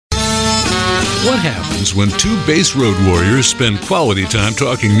What happens when two bass road warriors spend quality time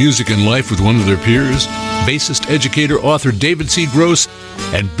talking music and life with one of their peers? Bassist, educator, author David C. Gross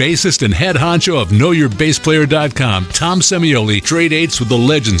and bassist and head honcho of KnowYourBassPlayer.com, Tom Semioli, trade dates with the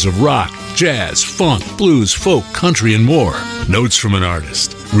legends of rock, jazz, funk, blues, folk, country, and more. Notes from an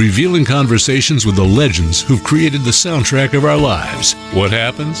Artist, revealing conversations with the legends who've created the soundtrack of our lives. What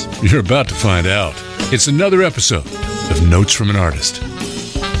happens? You're about to find out. It's another episode of Notes from an Artist.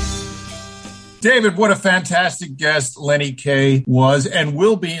 David, what a fantastic guest Lenny Kaye was and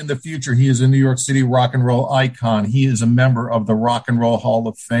will be in the future. He is a New York City rock and roll icon. He is a member of the Rock and Roll Hall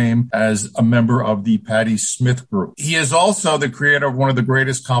of Fame as a member of the Patti Smith Group. He is also the creator of one of the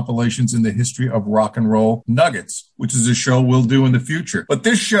greatest compilations in the history of rock and roll, Nuggets, which is a show we'll do in the future. But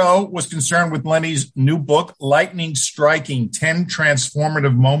this show was concerned with Lenny's new book, Lightning Striking, 10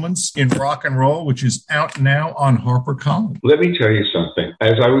 Transformative Moments in Rock and Roll, which is out now on HarperCollins. Let me tell you something.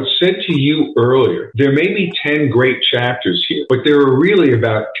 As I said to you earlier, there may be 10 great chapters here, but there are really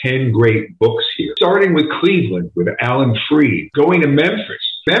about 10 great books here. Starting with Cleveland, with Alan Freed, going to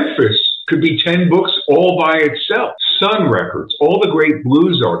Memphis. Memphis could be 10 books all by itself. Sun Records, all the great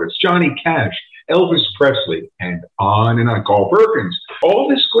blues artists, Johnny Cash, Elvis Presley, and on, Carl Perkins, all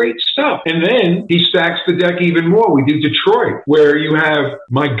this great stuff. And then he stacks the deck even more. We do Detroit, where you have,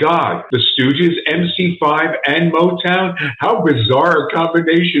 my God, the Stooges, MC5, and Motown. How bizarre a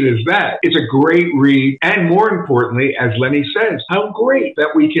combination is that? It's a great read. And more importantly, as Lenny says, how great that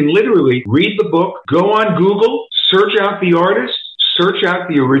we can literally read the book, go on Google, search out the artist, search out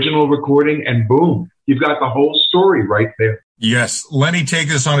the original recording, and boom, you've got the whole story right there. Yes, Lenny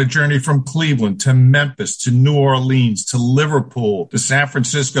takes us on a journey from Cleveland to Memphis to New Orleans to Liverpool to San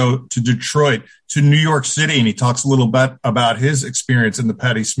Francisco to Detroit to New York City. And he talks a little bit about his experience in the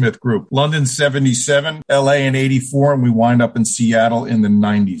Patti Smith Group. London 77, LA in 84, and we wind up in Seattle in the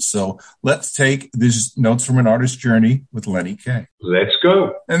 90s. So let's take this Notes from an Artist's Journey with Lenny Kaye. Let's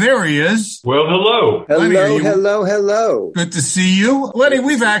go. And there he is. Well, hello. Hello. Good to see you. Lenny,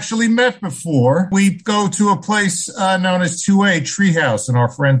 we've actually met before. We go to a place known as 2A Treehouse and our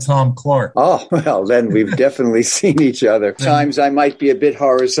friend Tom Clark. Oh, well, then we've definitely seen each other. Times I might be a bit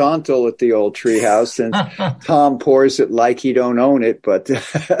horizontal at the old treehouse, and Tom pours it like he don't own it. But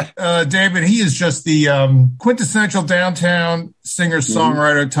David, he is just the quintessential downtown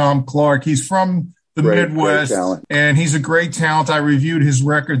singer-songwriter, Tom Clark. He's from the Midwest, and he's a great talent. I reviewed his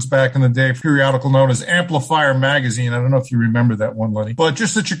records back in the day, periodical known as Amplifier Magazine. I don't know if you remember that one, Lenny, but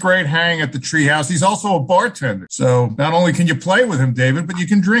just such a great hang at the Treehouse. He's also a bartender. So not only can you play with him, David, but you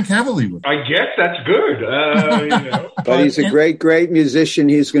can drink heavily with him. I guess that's good. But he's a great musician.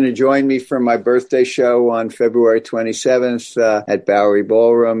 He's going to join me for my birthday show on February 27th at Bowery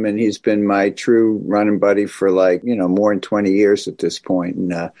Ballroom, and he's been my true running buddy for more than 20 years at this point,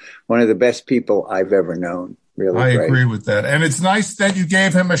 and one of the best people I've ever known. Really I great. Agree with that. And it's nice that you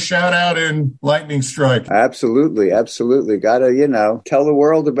gave him a shout out in Lightning Strike. Absolutely. Got to, tell the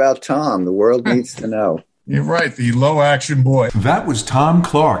world about Tom. The world needs to know. You're right, the low action boy. That was Tom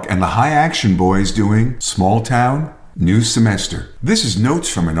Clark and the High Action Boys doing Small Town, New Semester. This is Notes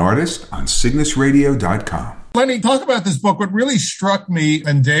from an Artist on CygnusRadio.com. Lenny, talk about this book. What really struck me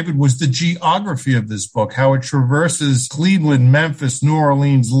and David was the geography of this book, how it traverses Cleveland, Memphis, New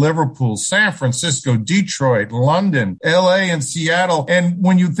Orleans, Liverpool, San Francisco, Detroit, London, LA, and Seattle. And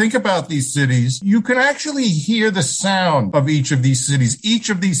when you think about these cities, you can actually hear the sound of each of these cities. Each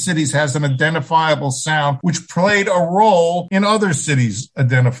of these cities has an identifiable sound, which played a role in other cities'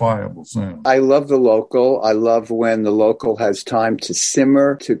 identifiable sound. I love the local. I love when the local has time to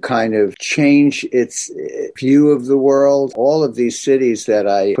simmer, to kind of change its view of the world. All of these cities that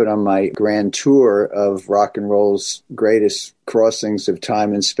I put on my grand tour of rock and roll's greatest crossings of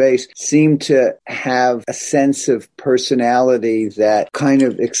time and space seem to have a sense of personality that kind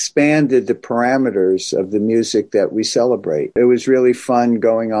of expanded the parameters of the music that we celebrate. It was really fun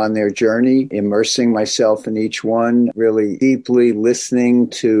going on their journey, immersing myself in each one, really deeply listening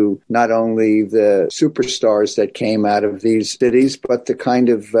to not only the superstars that came out of these cities, but the kind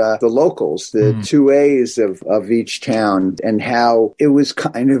of the locals, the 2As of each town, and how it was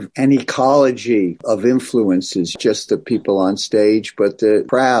kind of an ecology of influences, just the people on stage, but the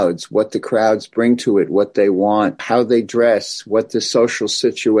crowds, what the crowds bring to it, what they want, how they dress, what the social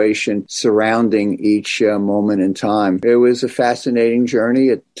situation surrounding each moment in time. It was a fascinating journey.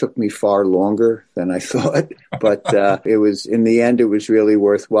 It took me far longer than I thought, but it was, in the end, it was really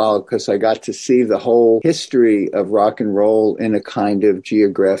worthwhile because I got to see the whole history of rock and roll in a kind of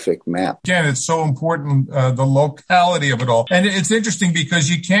geographic map. Again, it's so important, the locality of it all. And it's interesting because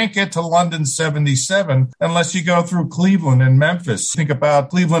you can't get to London 77 unless you go through Cleveland. Cleveland and Memphis. Think about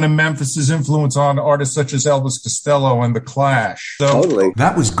Cleveland and Memphis's influence on artists such as Elvis Costello and The Clash. Totally.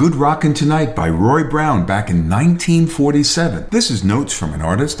 That was Good Rockin' Tonight by Roy Brown back in 1947. This is Notes from an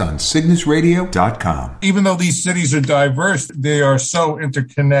Artist on CygnusRadio.com. Even though these cities are diverse, they are so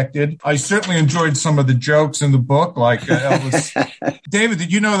interconnected. I certainly enjoyed some of the jokes in the book, like Elvis. David,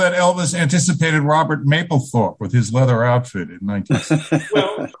 did you know that Elvis anticipated Robert Mapplethorpe with his leather outfit in 1960?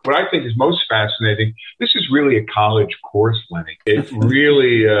 Well, what I think is most fascinating, this is really a college course, Lenny. It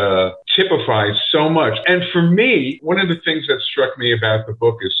really typifies so much. And for me, one of the things that struck me about the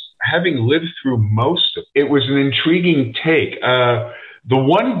book is having lived through most of it, it was an intriguing take. The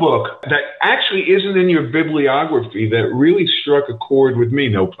one book that actually isn't in your bibliography that really struck a chord with me,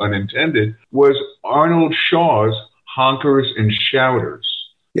 no pun intended, was Arnold Shaw's Honkers and Shouters.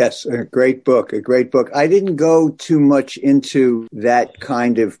 Yes, a great book, a great book. I didn't go too much into that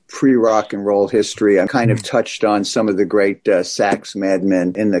kind of pre-rock and roll history. I kind of touched on some of the great sax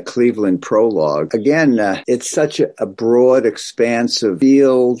madmen in the Cleveland prologue. Again, it's such a broad, expansive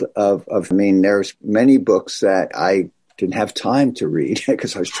field of, I mean, there's many books that I didn't have time to read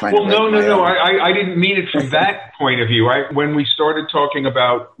because I was trying to. Well, no. I didn't mean it from that point of view. When we started talking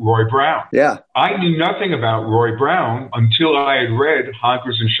about Roy Brown, yeah, I knew nothing about Roy Brown until I had read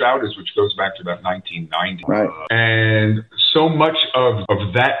Honkers and Shouters, which goes back to about 1990. Right. And so much of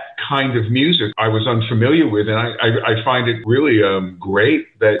that kind of music I was unfamiliar with, and I find it really great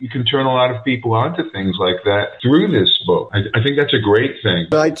that you can turn a lot of people onto things like that through this book. I think that's a great thing.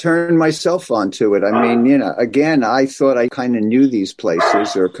 I turned myself onto it. I mean, again, I thought I kind of knew these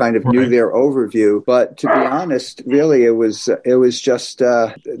places or kind of knew their overview, but to be honest, really, it was just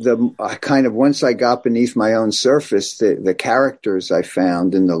the kind of, once I got beneath my own surface, the characters I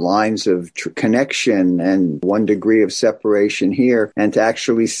found and the lines of connection and one degree of separation here, and to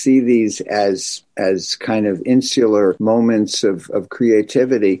actually see these as kind of insular moments of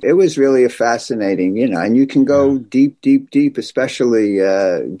creativity. It was really a fascinating, and you can go deep, especially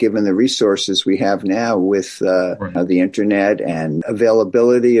given the resources we have now with the internet and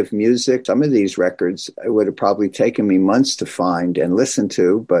availability of music. Some of these records, it would have probably taken me months to find and listen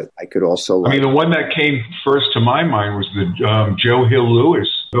to, but I could also... the one that came first to my mind was the Joe Hill Lewis.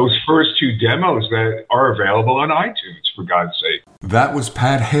 Those first two demos that are available on iTunes, for God's sake. That was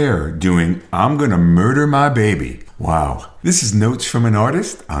Pat Hare doing I'm Gonna Murder My Baby. Wow. This is Notes from an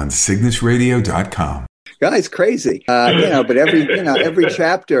Artist on CygnusRadio.com. Guy's crazy, but every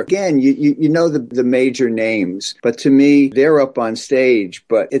chapter, again, you know the major names, but to me, they're up on stage,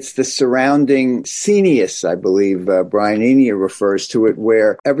 but it's the surrounding scenius, I believe Brian Eno refers to it,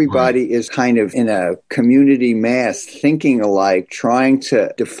 where everybody is kind of in a community mass, thinking alike, trying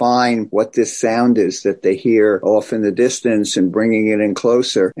to define what this sound is that they hear off in the distance and bringing it in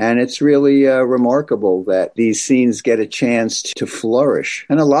closer. And it's really remarkable that these scenes get a chance to flourish.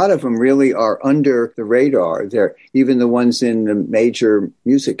 And a lot of them really are under the radar. They're even the ones in the major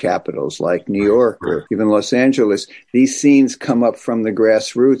music capitals like New York or even Los Angeles. These scenes come up from the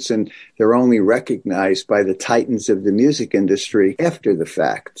grassroots, and they're only recognized by the titans of the music industry after the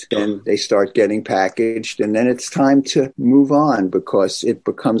fact. And they start getting packaged, and then it's time to move on because it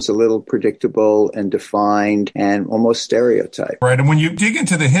becomes a little predictable and defined and almost stereotyped. Right. And when you dig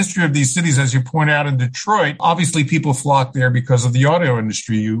into the history of these cities, as you point out in Detroit, obviously people flock there because of the audio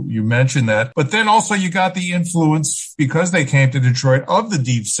industry. You mentioned that. But then also you got the influence, because they came to Detroit, of the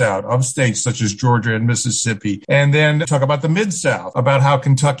Deep South, of states such as Georgia and Mississippi. And then talk about the Mid-South, about how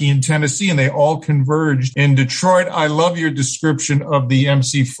Kentucky and Tennessee, and they all converged in Detroit. I love your description of the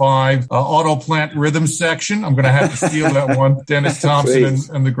MC5 auto plant rhythm section. I'm going to have to steal that one. Dennis Thompson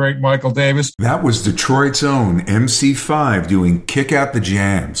and the great Michael Davis. That was Detroit's own MC5 doing Kick Out the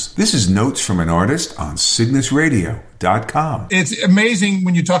Jams. This is Notes from an Artist on CygnusRadio.com. It's amazing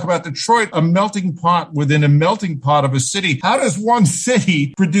when you talk about Detroit, a melting pot within a melting pot of a city. How does one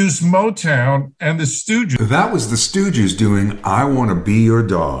city produce Motown and the Stooges? That was the Stooges doing I Want to Be Your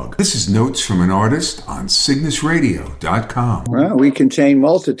Dog. This is Notes from an Artist on CygnusRadio.com. Well, we contain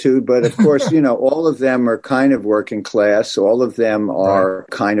multitude, but of course, all of them are kind of working class. All of them are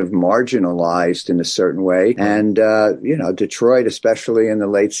kind of marginalized in a certain way. And, Detroit, especially in the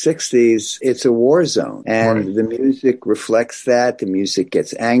late 60s, it's a war zone. And the music reflects that. The music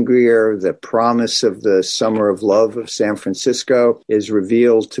gets angrier. The promise of the summer of love of San Francisco is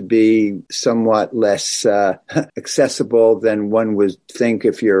revealed to be somewhat less accessible than one would think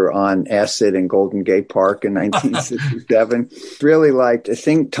if you're on acid in Golden Gate Park in 1967. It's really I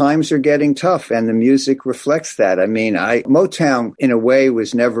think times are getting tough, and the music reflects that. I mean, Motown, in a way,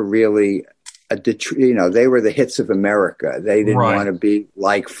 was never really they were the hits of America. They didn't want to be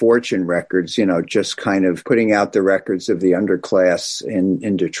like Fortune Records, just kind of putting out the records of the underclass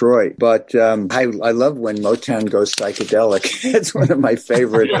in Detroit. But I love when Motown goes psychedelic. It's one of my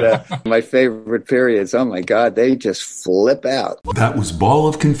favorite periods. Oh my God, they just flip out. That was Ball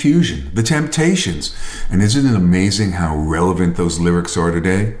of Confusion, The Temptations. And isn't it amazing how relevant those lyrics are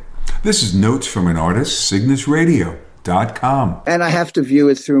today? This is Notes from an Artist, CygnusRadio.com. And I have to view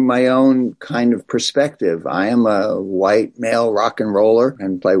it through my own kind of perspective. I am a white male rock and roller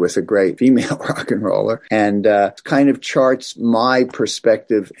and play with a great female rock and roller, and kind of charts my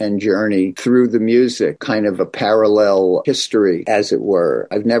perspective and journey through the music, kind of a parallel history, as it were.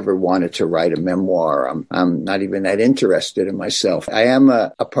 I've never wanted to write a memoir. I'm not even that interested in myself. I am a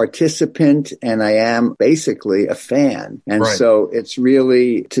participant, and I am basically a fan. And so it's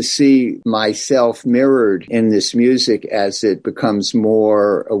really to see myself mirrored in this music as it becomes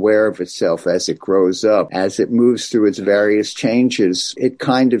more aware of itself, as it grows up, as it moves through its various changes. It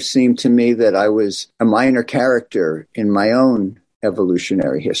kind of seemed to me that I was a minor character in my own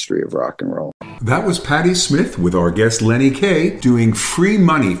evolutionary history of rock and roll. That was Patti Smith with our guest Lenny Kaye doing Free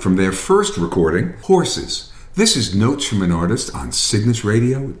Money from their first recording, Horses. This is Notes from an Artist on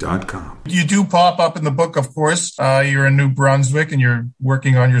CygnusRadio.com. You do pop up in the book, of course. You're in New Brunswick and you're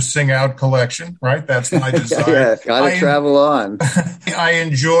working on your Sing Out collection, right? That's my desire. Gotta travel on. I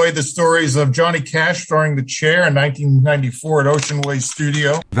enjoy the stories of Johnny Cash starring the Chair in 1994 at Ocean Way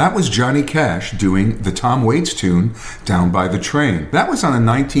Studio. That was Johnny Cash doing the Tom Waits tune, Down by the Train. That was on a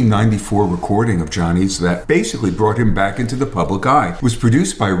 1994 recording of Johnny's that basically brought him back into the public eye. It was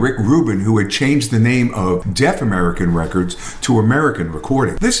produced by Rick Rubin, who had changed the name of Deaf American Records to American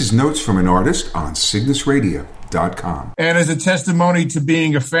Recording. This is Notes from an Artist on CygnusRadio.com. And as a testimony to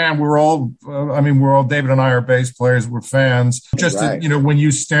being a fan, we're all David and I are bass players, we're fans. Just, when you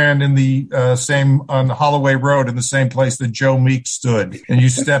stand in the on Holloway Road in the same place that Joe Meek stood, and you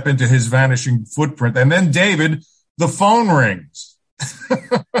step into his vanishing footprint, and then David, the phone rings.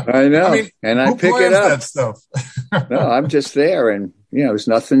 I know. And I pick it up. That stuff? No, I'm just there, and there's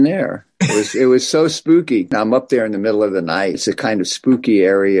nothing there. It was so spooky. I'm up there in the middle of the night. It's a kind of spooky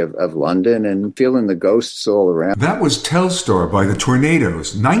area of London, and feeling the ghosts all around. That was Telstar by the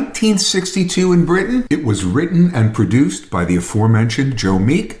Tornadoes, 1962 in Britain. It was written and produced by the aforementioned Joe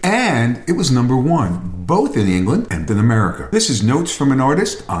Meek, and it was number one, both in England and in America. This is Notes from an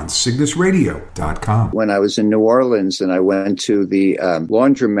Artist on CygnusRadio.com. When I was in New Orleans and I went to the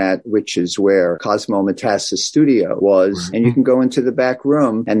laundromat, which is where Cosmo Matassa's studio was, and you can go into the back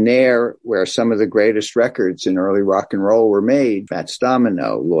room, and there where some of the greatest records in early rock and roll were made, Fats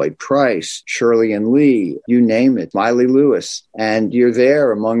Domino, Lloyd Price, Shirley and Lee, you name it, Miley Lewis, and you're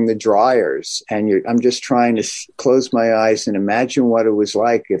there among the dryers, and I'm just trying to close my eyes and imagine what it was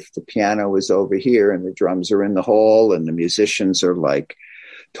like if the piano was over here and the drums are in the hall and the musicians are like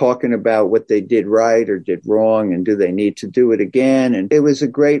talking about what they did right or did wrong, and do they need to do it again? And it was a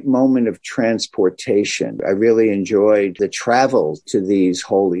great moment of transportation. I really enjoyed the travel to these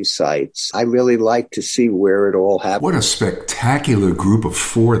holy sites. I really like to see where it all happened. What a spectacular group of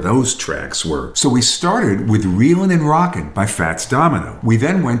four those tracks were. So we started with Reelin' and Rockin' by Fats Domino. We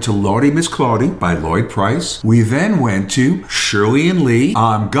then went to Lordy Miss Claudie by Lloyd Price. We then went to Shirley and Lee,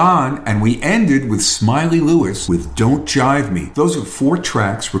 I'm Gone, and we ended with Smiley Lewis with Don't Jive Me. Those are four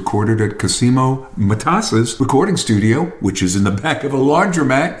tracks recorded at Cosimo Matassa's recording studio, which is in the back of a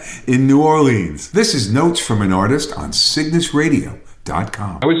laundromat in New Orleans. This is Notes from an Artist on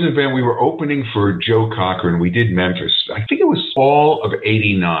CygnusRadio.com. I was in a band. We were opening for Joe Cocker, and we did Memphis. I think it was fall of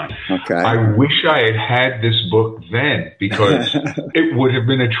 '89. Okay. I wish I had this book then, because it would have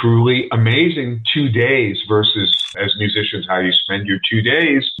been a truly amazing 2 days versus, as musicians, how you spend your 2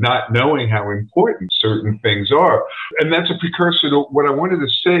 days not knowing how important certain things are. And that's a precursor to what I wanted to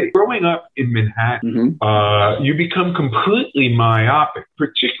say. Growing up in Manhattan, you become completely myopic,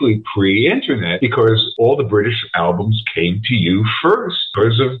 particularly pre-internet, because all the British albums came to you first,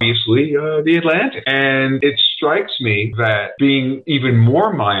 because of, obviously, the Atlantic. And it strikes me that being even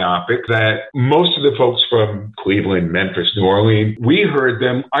more myopic, that most of the folks from Cleveland, Memphis, New Orleans, we heard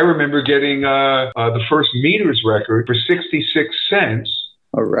them. I remember getting the first Meters record for 66 cents.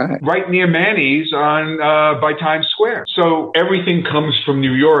 All right. Right near Manny's by Times Square. So everything comes from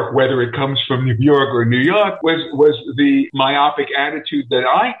New York, whether it comes from New York or New York, was the myopic attitude that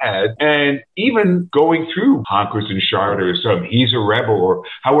I had. And even going through Honkers and Charters, He's a Rebel, or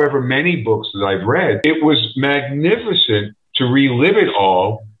however many books that I've read, it was magnificent to relive it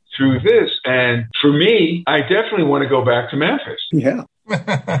all through this. And for me, I definitely want to go back to Memphis. Yeah.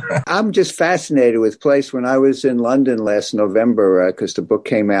 I'm just fascinated with place. When I was in London last November, because the book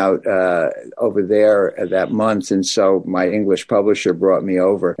came out over there that month, and so my English publisher brought me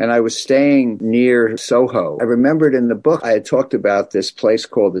over, and I was staying near Soho. I remembered in the book I had talked about this place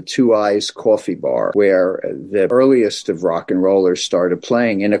called the Two Eyes Coffee Bar, where the earliest of rock and rollers started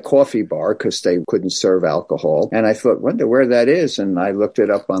playing in a coffee bar because they couldn't serve alcohol. And I thought, wonder where that is, and I looked it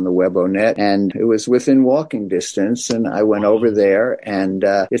up on the Webonet, and it was within walking distance, and I went over there, and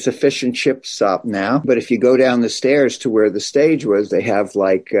it's a fish and chip stop now. But if you go down the stairs to where the stage was, they have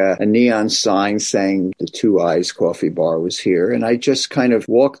like a neon sign saying the Two Eyes Coffee Bar was here. And I just kind of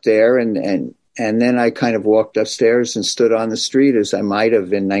walked there, and then I kind of walked upstairs and stood on the street as I might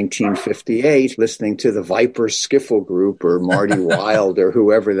have in 1958, listening to the Vipers Skiffle Group or Marty Wilde or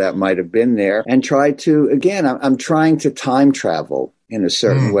whoever that might have been there, and tried to, again, I'm trying to time travel in a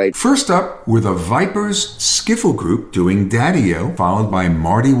certain way. First up were the Vipers Skiffle Group doing Daddy-O, followed by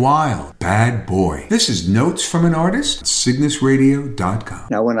Marty Wilde, Bad Boy. This is Notes from an Artist, CygnusRadio.com.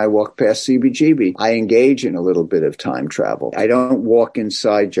 Now, when I walk past CBGB, I engage in a little bit of time travel. I don't walk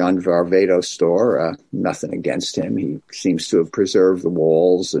inside John Varvatos' store. Nothing against him. He seems to have preserved the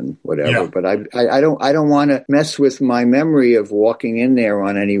walls and whatever. Yeah. But I don't want to mess with my memory of walking in there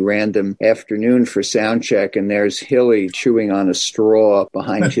on any random afternoon for sound check, and there's Hilly chewing on a straw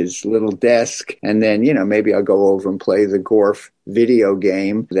behind his little desk. And then, maybe I'll go over and play the Gorf video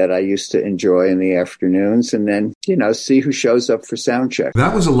game that I used to enjoy in the afternoons, and then, see who shows up for sound check.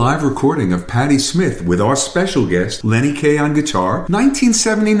 That was a live recording of Patti Smith with our special guest, Lenny Kaye on guitar,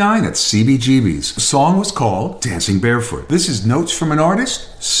 1979 at CBGB's. The song was called Dancing Barefoot. This is Notes from an Artist,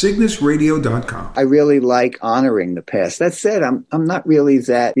 CygnusRadio.com. I really like honoring the past. That said, I'm not really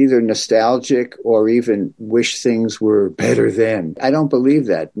that either nostalgic or even wish things were better then. I don't believe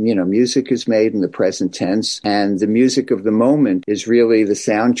that. Music is made in the present tense, and the music of the moment is really the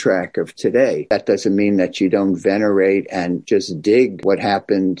soundtrack of today. That doesn't mean that you don't venerate and just dig what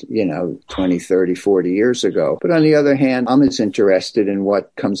happened, 20, 30, 40 years ago. But on the other hand, I'm as interested in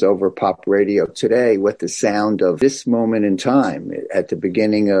what comes over pop radio today, what the sound of this moment in time at the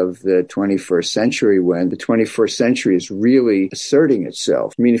beginning of the 21st century, when the 21st century is really asserting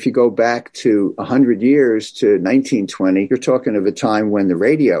itself. I mean, if you go back to 100 years to 1920, you're talking of a time when the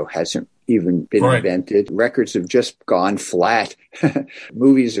radio hasn't even been invented. Records have just gone flat.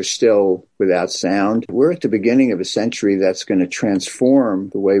 Movies are still without sound. We're at the beginning of a century that's going to transform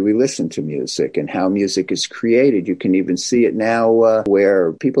the way we listen to music and how music is created. You can even see it now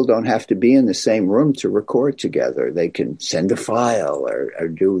where people don't have to be in the same room to record together. They can send a file or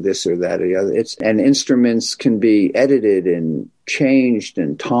do this or that or the other. And instruments can be edited and changed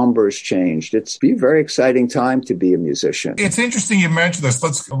and timbres changed. It's a very exciting time to be a musician. It's interesting you mentioned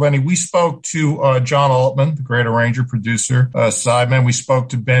this. Lenny, we spoke to John Altman, the great arranger, producer, sideman. We spoke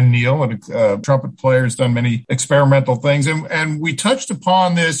to Ben Neal, a trumpet player, has done many experimental things. And we touched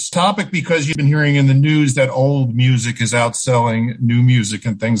upon this topic because you've been hearing in the news that old music is outselling new music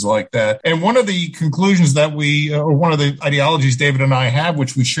and things like that. And one of the conclusions that or one of the ideologies David and I have,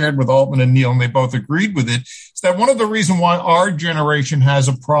 which we shared with Altman and Neal, and they both agreed with it, is that one of the reasons why our generation has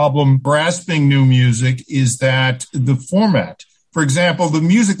a problem grasping new music is that the format. For example, the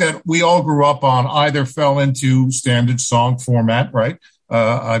music that we all grew up on either fell into standard song format, right?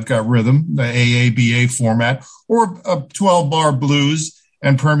 I've got rhythm, the AABA format, or a 12-bar blues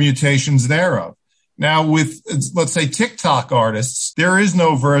and permutations thereof. Now, with, let's say, TikTok artists, there is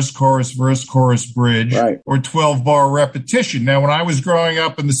no verse, chorus, bridge, or 12-bar repetition. Now, when I was growing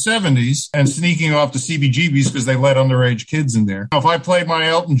up in the 70s and sneaking off to CBGBs because they let underage kids in there, if I played my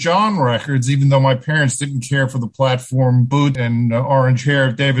Elton John records, even though my parents didn't care for the platform boot and orange hair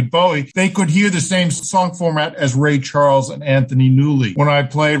of David Bowie, they could hear the same song format as Ray Charles and Anthony Newley. When I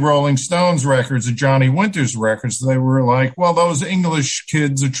played Rolling Stones records or Johnny Winters records, they were like, well, those English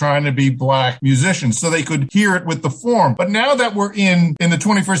kids are trying to be black musicians. So they could hear it with the form. But now that we're in the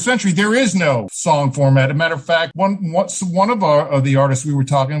 21st century, there is no song format. As a matter of fact, one of the artists we were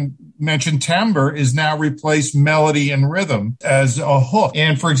talking mentioned timbre is now replaced melody and rhythm as a hook.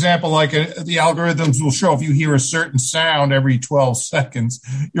 And for example, like the algorithms will show if you hear a certain sound every 12 seconds,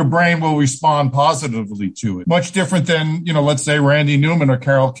 your brain will respond positively to it. Much different than, let's say Randy Newman or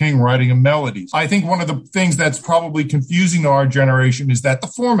Carole King writing a melody. I think one of the things that's probably confusing to our generation is that the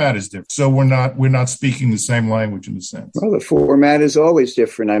format is different. So we're not speaking the same language in a sense. Well, the format is always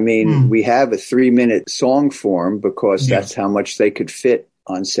different. I mean, we have a 3-minute song form because that's how much they could fit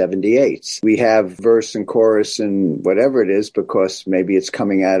on 78s. We have verse and chorus and whatever it is because maybe it's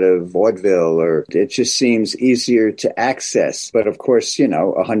coming out of vaudeville, or it just seems easier to access. But of course,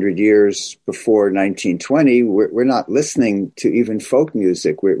 100 years before 1920, we're not listening to even folk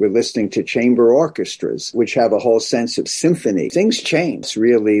music. We're listening to chamber orchestras, which have a whole sense of symphony. Things change. It's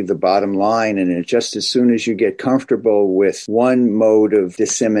really the bottom line. And just as soon as you get comfortable with one mode of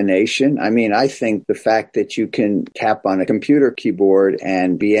dissemination, I think the fact that you can tap on a computer keyboard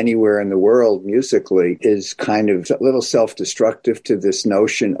and be anywhere in the world musically is kind of a little self-destructive to this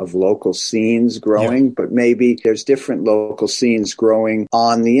notion of local scenes growing. Yeah. But maybe there's different local scenes growing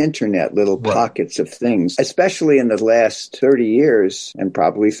on the internet, little pockets of things, especially in the last 30 years and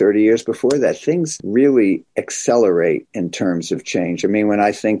probably 30 years before that. Things really accelerate in terms of change. When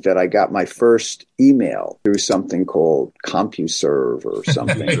I think that I got my first email through something called CompuServe or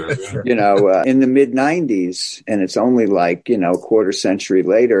something, in the mid-90s, and it's only like, quarter century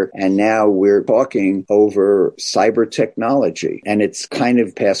later, and now we're talking over cyber technology. And it's kind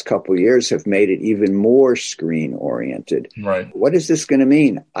of past couple years have made it even more screen-oriented. Right. What is this going to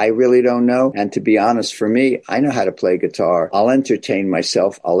mean? I really don't know. And to be honest, for me, I know how to play guitar. I'll entertain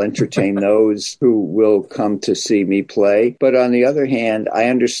myself. I'll entertain those who will come to see me play. But on the other hand, I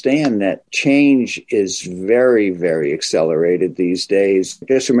understand that change is very, very accelerated these days. I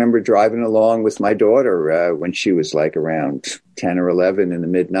just remember driving along with my daughter when she was like around 10 or 11 in the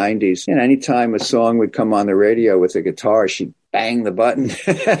mid-90s. And anytime a song would come on the radio with a guitar, she'd bang the button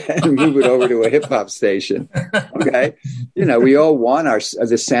and move it over to a hip-hop station. Okay? We all want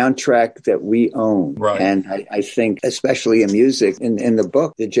the soundtrack that we own. Right. And I think, especially in music, in the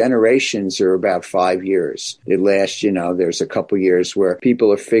book, the generations are about 5 years. It lasts, there's a couple years where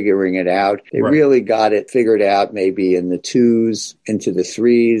people are figuring it out. They really got it figured out maybe in the 2s, into the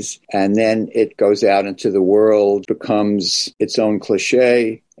 3s, and then it goes out into the world, becomes its own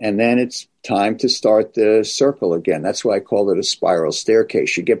cliche, and then it's time to start the circle again. That's why I call it a spiral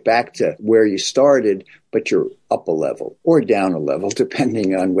staircase. You get back to where you started, but you're up a level or down a level,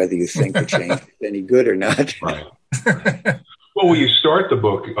 depending on whether you think the change is any good or not. Right. Well, you start the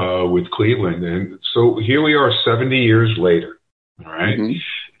book with Cleveland, and so here we are 70 years later, all right? Mm-hmm.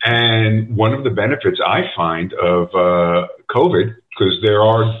 And one of the benefits I find of COVID, because there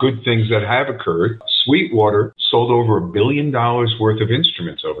are good things that have occurred, Sweetwater sold over $1 billion worth of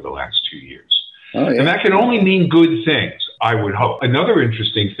instruments over the last 2 years. Oh, yeah. And that can only mean good things, I would hope. Another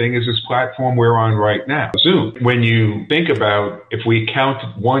interesting thing is this platform we're on right now, Zoom. When you think about if we count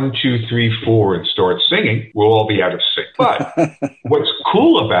 1, 2, 3, 4 and start singing, we'll all be out of sync. But what's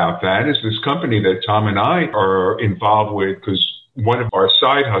cool about that is this company that Tom and I are involved with, because one of our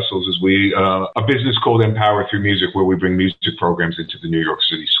side hustles is a business called Empower Through Music, where we bring music programs into the New York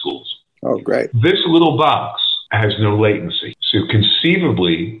City schools. Oh, great. This little box has no latency. So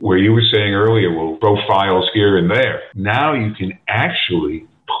conceivably, where you were saying earlier, we'll throw files here and there. Now you can actually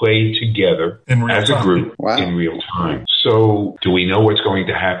play together as a group in real time. So do we know what's going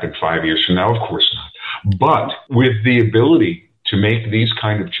to happen 5 years from now? Of course not. But with the ability to make these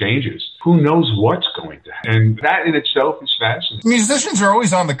kind of changes, who knows what's going to happen? And that in itself is fascinating. Musicians are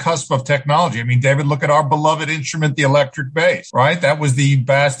always on the cusp of technology. David, look at our beloved instrument, the electric bass, right? That was the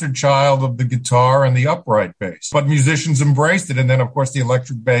bastard child of the guitar and the upright bass. But musicians embraced it. And then, of course, the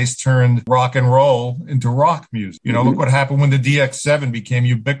electric bass turned rock and roll into rock music. Look what happened when the DX7 became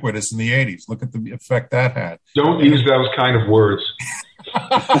ubiquitous in the 80s. Look at the effect that had. Don't use those kind of words.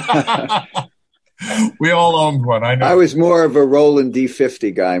 We all owned one, I know. I was more of a Roland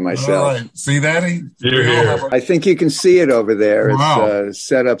D50 guy myself. All right. See that? I think you can see it over there. Wow. It's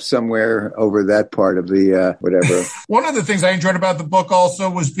set up somewhere over that part of the whatever. One of the things I enjoyed about the book also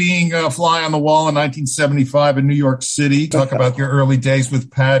was being a fly on the wall in 1975 in New York City. Talk about your early days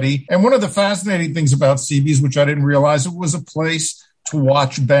with Patti. And one of the fascinating things about CB's, which I didn't realize, it was a place to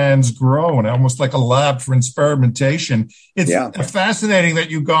watch bands grow and almost like a lab for experimentation. It's fascinating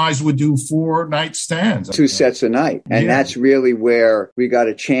that you guys would do 4-night stands. 2 sets a night. And that's really where we got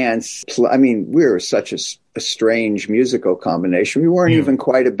a chance. We were such a strange musical combination. We weren't even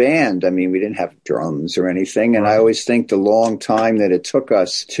quite a band. We didn't have drums or anything. And I always think the long time that it took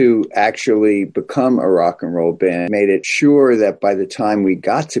us to actually become a rock and roll band made it sure that by the time we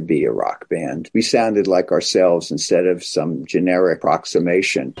got to be a rock band, we sounded like ourselves instead of some generic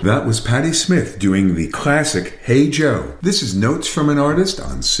approximation. That was Patti Smith doing the classic Hey Joe. This is Notes from an Artist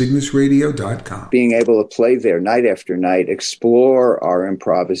on CygnusRadio.com. Being able to play there night after night, explore our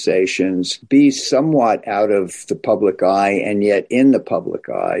improvisations, be somewhat out of the public eye and yet in the public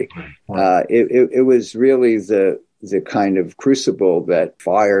eye. It was really the the kind of crucible that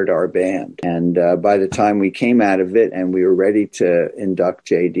fired our band. And by the time we came out of it and we were ready to induct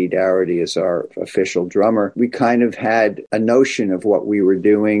J.D. Dougherty as our official drummer, we kind of had a notion of what we were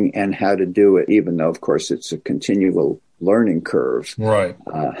doing and how to do it, even though, of course, it's a continual learning curve. Right.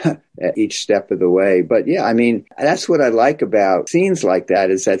 At each step of the way. But yeah, I mean, that's what I like about scenes like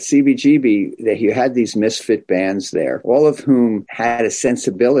that, is that CBGB, that you had these misfit bands there, all of whom had a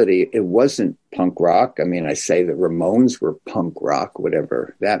sensibility. It wasn't punk rock. I mean, I say the Ramones were punk rock,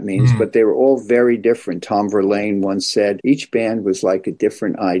 whatever that means, but they were all very different. Tom Verlaine once said each band was like a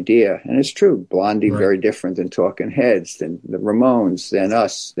different idea. And it's true. Blondie, very different than Talking Heads, than the Ramones, than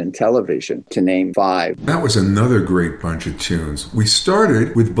us, than Television, to name 5. That was another great bunch of tunes. We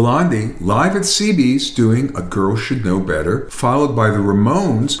started with Blondie live at CB's doing A Girl Should Know Better, followed by the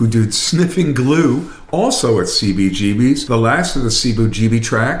Ramones, who did Sniffing Glue, also at CBGB's, the last of the CBGB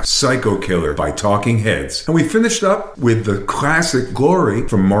tracks, Psycho Killer by Talking Heads. And we finished up with the classic Glory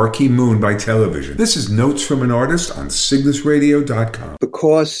from Marquee Moon by Television. This is Notes from an Artist on CygnusRadio.com.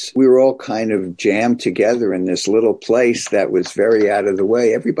 Because we were all kind of jammed together in this little place that was very out of the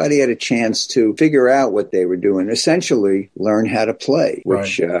way, everybody had a chance to figure out what they were doing, essentially learn how to play,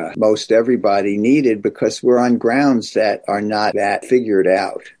 which most everybody needed, because we're on grounds that are not that figured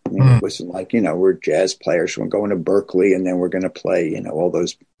out. I mean, it wasn't like, we're jazz players. We're going to Berkeley and then we're going to play, all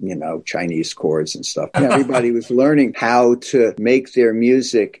those, Chinese chords and stuff. And everybody was learning how to make their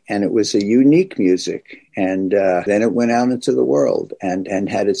music, and it was a unique music. And then it went out into the world and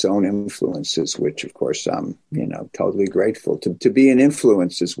had its own influences, which, of course, I'm, totally grateful to be an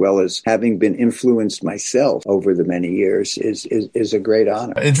influence, as well as having been influenced myself over the many years is a great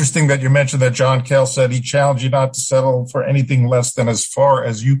honor. Interesting that you mentioned that John Cale said he challenged you not to settle for anything less than as far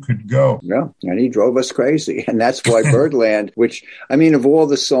as you could go. Yeah, and he drove us crazy. And that's why Birdland, which, I mean, of all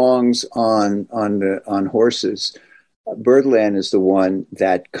the songs on Horses, Birdland is the one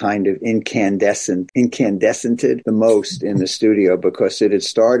that kind of incandescented the most in the studio, because it had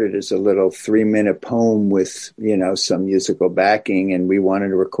started as a little 3-minute poem with, some musical backing, and we wanted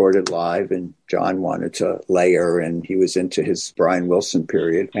to record it live, and John wanted to layer, and he was into his Brian Wilson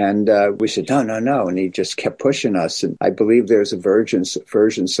period. And we said, no. And he just kept pushing us. And I believe there's a version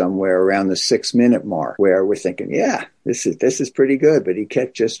somewhere around the 6-minute mark where we're thinking, yeah, this is pretty good. But he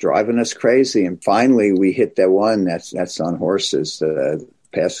kept just driving us crazy. And finally, we hit that one that's on Horses,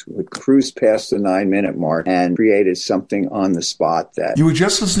 we cruised past the 9-minute mark and created something on the spot that... You were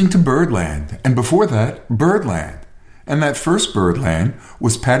just listening to Birdland, and before that, Birdland. And that first Birdland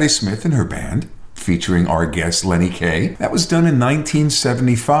was Patti Smith and her band, featuring our guest Lenny Kaye. That was done in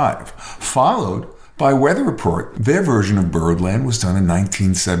 1975, followed by Weather Report. Their version of Birdland was done in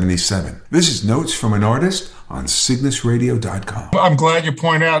 1977. This is Notes from an Artist on CygnusRadio.com. I'm glad you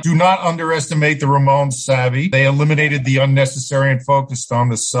point out, do not underestimate the Ramones savvy. They eliminated the unnecessary and focused on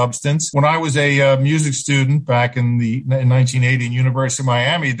the substance. When I was a music student back in 1980 in University of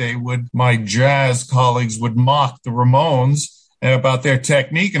Miami, my jazz colleagues would mock the Ramones about their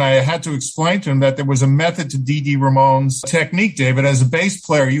technique. And I had to explain to him that there was a method to D.D. Ramone's technique, David. As a bass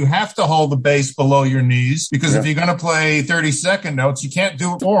player, you have to hold the bass below your knees, because if you're going to play 30-second notes, you can't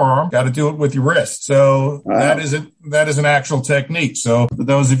do it forearm. Got to do it with your wrist. So that is an actual technique. So for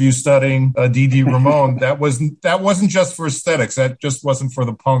those of you studying D.D. Ramone, that wasn't just for aesthetics. That just wasn't for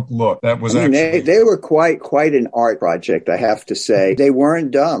the punk look. That was they were quite an art project, I have to say. They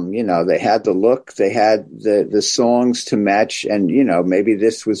weren't dumb. They had the look, they had the songs to match. And, maybe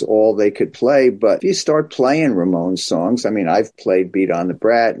this was all they could play. But if you start playing Ramones songs, I mean, I've played Beat on the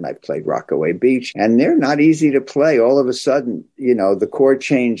Brat and I've played Rockaway Beach, and they're not easy to play. All of a sudden, the chord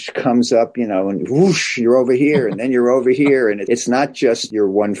change comes up, and whoosh, you're over here, and then you're over here. And it's not just your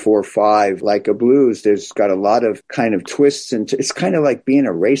 1-4-5 like a blues. There's got a lot of kind of twists. And it's kind of like being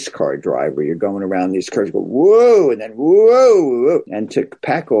a race car driver. You're going around these curves, go, whoa, and then whoa, whoa. And to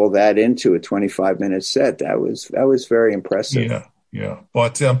pack all that into a 25-minute set, that was very impressive. Yeah.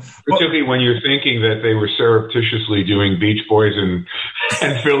 But particularly when you're thinking that they were surreptitiously doing Beach Boys and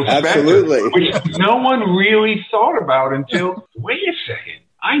Phil Spector, absolutely, which no one really thought about until, wait a second,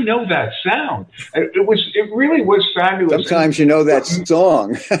 I know that sound. It really was fabulous. Sometimes you know that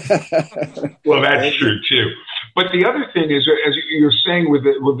song. Well, that's true too. But the other thing is, as you're saying with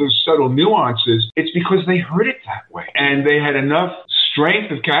those subtle nuances, it's because they heard it that way. And they had enough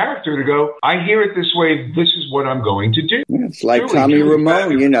strength of character to go, I hear it this way, this is what I'm going to do. Yeah, it's like Tommy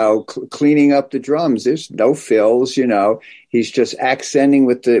Ramone, cleaning up the drums. There's no fills, He's just accenting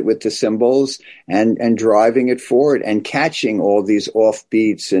with the cymbals and driving it forward and catching all these off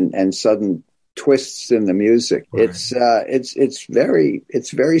beats and sudden twists in the music. Right.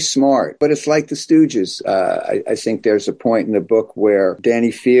 It's very smart, but it's like the Stooges. I think there's a point in the book where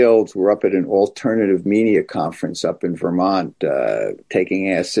Danny Fields were up at an alternative media conference up in Vermont,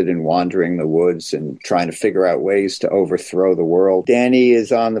 taking acid and wandering the woods and trying to figure out ways to overthrow the world. Danny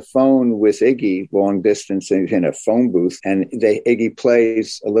is on the phone with Iggy, long distance in a phone booth, and Iggy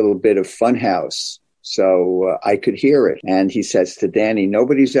plays a little bit of Funhouse. So I could hear it. And he says to Danny,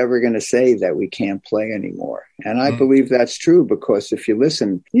 nobody's ever going to say that we can't play anymore. And I believe that's true, because if you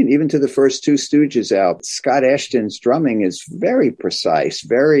listen, even to the first two Stooges albums, Scott Ashton's drumming is very precise,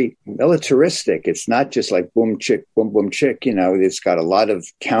 very militaristic. It's not just like boom, chick, boom, boom, chick. It's got a lot of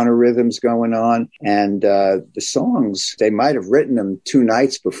counter rhythms going on. And the songs, they might have written them 2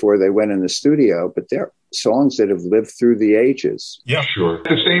 nights before they went in the studio, but they're songs that have lived through the ages. Yeah, sure. At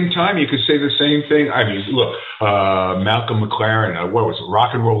the same time, you could say the same thing. I mean, look, Malcolm McLaren, what was it?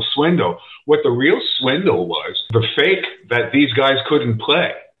 Rock and Roll Swindle. What the real swindle was, the fake that these guys couldn't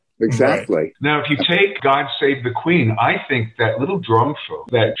play. Exactly. Right. Now, if you take God Save the Queen, I think that little drum fill,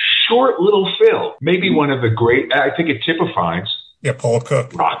 that short little fill, maybe one of the great, I think it typifies Paul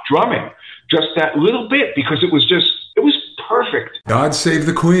Cook. Rock drumming. Just that little bit, because it was perfect. God Save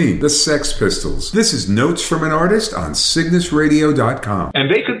the Queen, the Sex Pistols. This is Notes from an Artist on CygnusRadio.com. And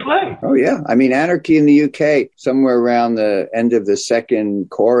they could play. Oh, yeah. I mean, Anarchy in the UK, somewhere around the end of the second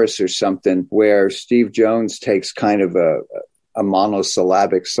chorus or something, where Steve Jones takes kind of a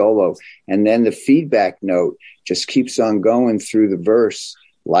monosyllabic solo, and then the feedback note just keeps on going through the verse.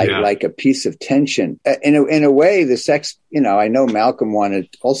 Like a piece of tension. In a way, the Sex, I know Malcolm wanted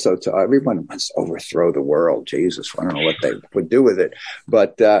also everyone wants to overthrow the world. Jesus, I don't know what they would do with it.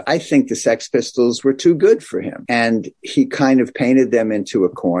 But I think the Sex Pistols were too good for him. And he kind of painted them into a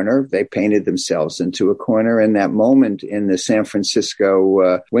corner. They painted themselves into a corner. In that moment in the San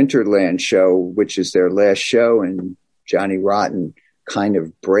Francisco Winterland show, which is their last show, and Johnny Rotten kind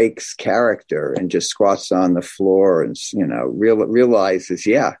of breaks character and just squats on the floor and, realizes,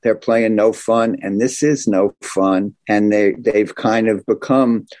 they're playing no fun, and this is no fun. And they've kind of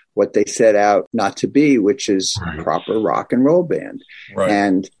become what they set out not to be, which is a proper rock and roll band. Right.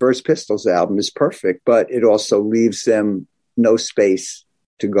 And First Pistols album is perfect, but it also leaves them no space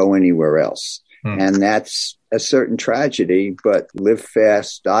to go anywhere else. And that's a certain tragedy, but live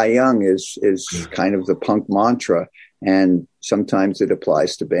fast, die young is kind of the punk mantra. And sometimes it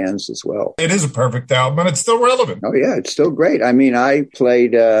applies to bands as well. It is a perfect album, and it's still relevant. Oh, yeah, it's still great. I mean, I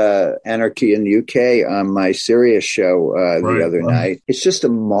played Anarchy in the UK on my Sirius show the other night. It's just a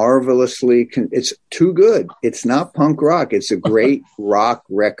marvelously, it's too good. It's not punk rock. It's a great rock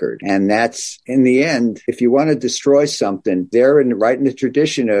record. And that's, in the end, if you want to destroy something, they're right in the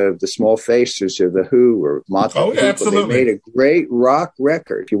tradition of the Small Faces or the Who or Motley Crue. Absolutely. They made a great rock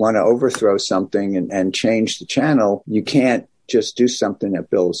record. If you want to overthrow something and change the channel, you can't just do something that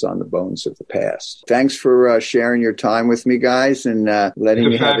builds on the bones of the past. Thanks for sharing your time with me, guys, and letting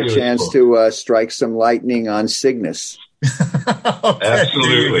me have a chance to strike some lightning on Cygnus. Okay,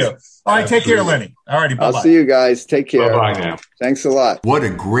 absolutely. All right, take care, Lenny. All righty, bye-bye. I'll see you guys. Take care. Bye-bye now. Thanks a lot. What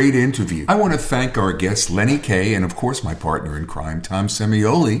a great interview. I want to thank our guest Lenny Kaye and, of course, my partner in crime, Tom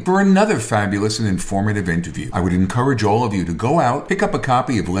Semioli, for another fabulous and informative interview. I would encourage all of you to go out, pick up a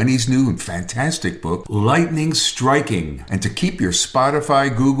copy of Lenny's new and fantastic book, Lightning Striking, and to keep your Spotify,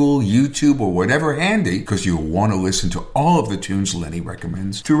 Google, YouTube, or whatever handy, because you'll want to listen to all of the tunes Lenny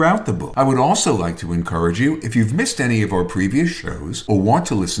recommends throughout the book. I would also like to encourage you, if you've missed any of our previous shows or want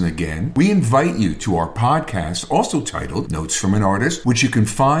to listen again, we invite you to our podcast, also titled Notes from an Artist, which you can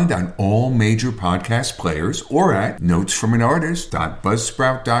find on all major podcast players or at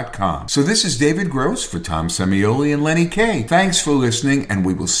notesfromanartist.buzzsprout.com. So this is David Gross for Tom Semioli and Lenny Kaye. Thanks for listening, and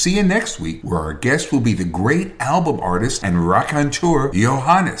we will see you next week, where our guest will be the great album artist and raconteur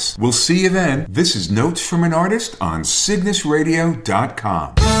Johannes. We'll see you then. This is Notes from an Artist on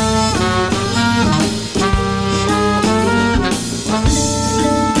CygnusRadio.com.